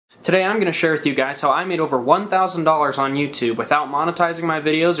Today I'm going to share with you guys how I made over $1,000 on YouTube without monetizing my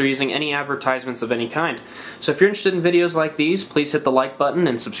videos or using any advertisements of any kind. So if you're interested in videos like these, please hit the like button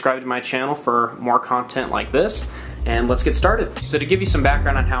and subscribe to my channel for more content like this. And let's get started. So to give you some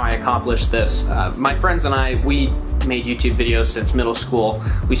background on how I accomplished this, my friends and I, we made YouTube videos since middle school.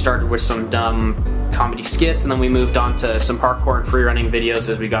 We started with some dumb comedy skits, and then we moved on to some parkour and free running videos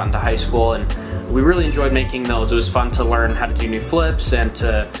as we got into high school, and we really enjoyed making those. It was fun to learn how to do new flips and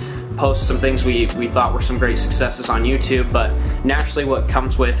to post some things we thought were some great successes on YouTube. But naturally what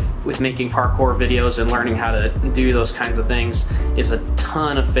comes with making parkour videos and learning how to do those kinds of things is a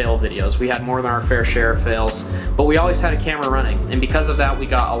ton of fail videos. We had more than our fair share of fails, but we always had a camera running, and because of that we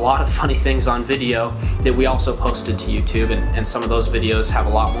got a lot of funny things on video that we also posted to YouTube, and some of those videos have a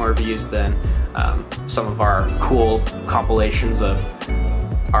lot more views than some of our cool compilations of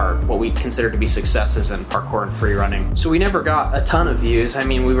what we consider to be successes in parkour and free running. So we never got a ton of views. I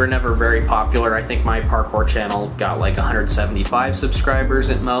mean, we were never very popular. I think my parkour channel got like 175 subscribers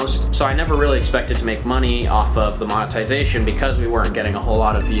at most. So I never really expected to make money off of the monetization because we weren't getting a whole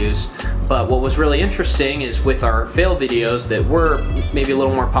lot of views. But what was really interesting is with our fail videos that were maybe a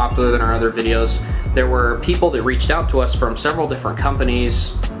little more popular than our other videos, there were people that reached out to us from several different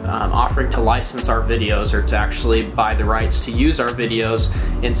companies offering to license our videos or to actually buy the rights to use our videos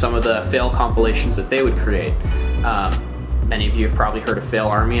in some of the fail compilations that they would create. Many of you have probably heard of Fail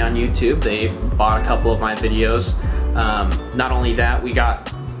Army on YouTube. They've bought a couple of my videos. Not only that, we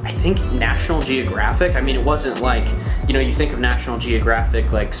got, I think, National Geographic. I mean, it wasn't like, you know, you think of National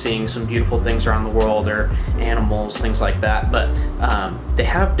Geographic like seeing some beautiful things around the world or animals, things like that, but they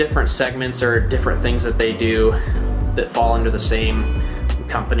have different segments or different things that they do that fall under the same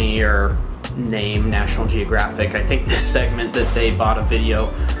company or name, National Geographic. I think this segment that they bought a video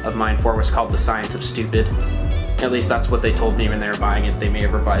of mine for was called The Science of Stupid. At least that's what they told me when they were buying it. They may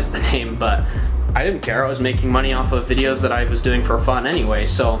have revised the name, but I didn't care. I was making money off of videos that I was doing for fun anyway,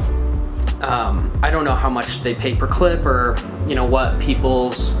 so I don't know how much they pay per clip or, you know, what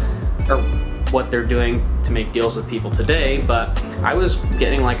they're doing to make deals with people today, but I was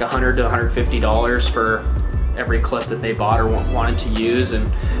getting like $100 to $150 for every clip that they bought or wanted to use.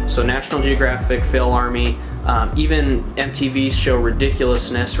 And so National Geographic, Fail Army, even MTV's show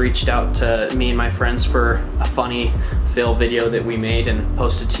Ridiculousness reached out to me and my friends for a funny fail video that we made and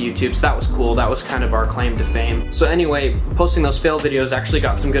posted to YouTube, so that was cool. That was kind of our claim to fame. So anyway, posting those fail videos actually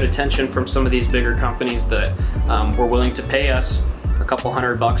got some good attention from some of these bigger companies that were willing to pay us a couple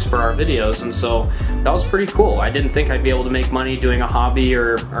 $100 for our videos, and so that was pretty cool. I didn't think I'd be able to make money doing a hobby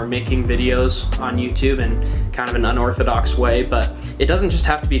or making videos on YouTube in kind of an unorthodox way, but it doesn't just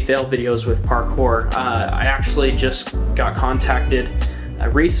have to be fail videos with parkour. I actually just got contacted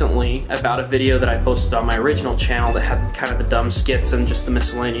recently about a video that I posted on my original channel that had kind of the dumb skits and just the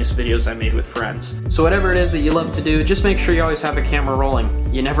miscellaneous videos I made with friends. So whatever it is that you love to do, just make sure you always have a camera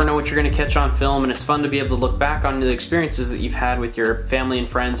rolling. You never know what you're going to catch on film, and it's fun to be able to look back on the experiences that you've had with your family and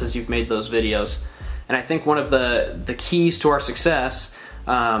friends as you've made those videos. And I think one of the keys to our success,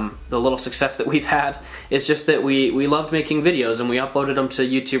 the little success that we've had, is just that we loved making videos and we uploaded them to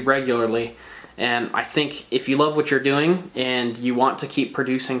YouTube regularly. And I think if you love what you're doing and you want to keep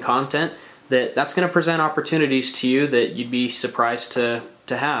producing content, that's going to present opportunities to you that you'd be surprised to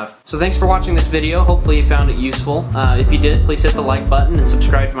have. So thanks for watching this video. Hopefully you found it useful. If you did, please hit the like button and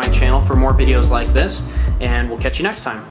subscribe to my channel for more videos like this, and we'll catch you next time.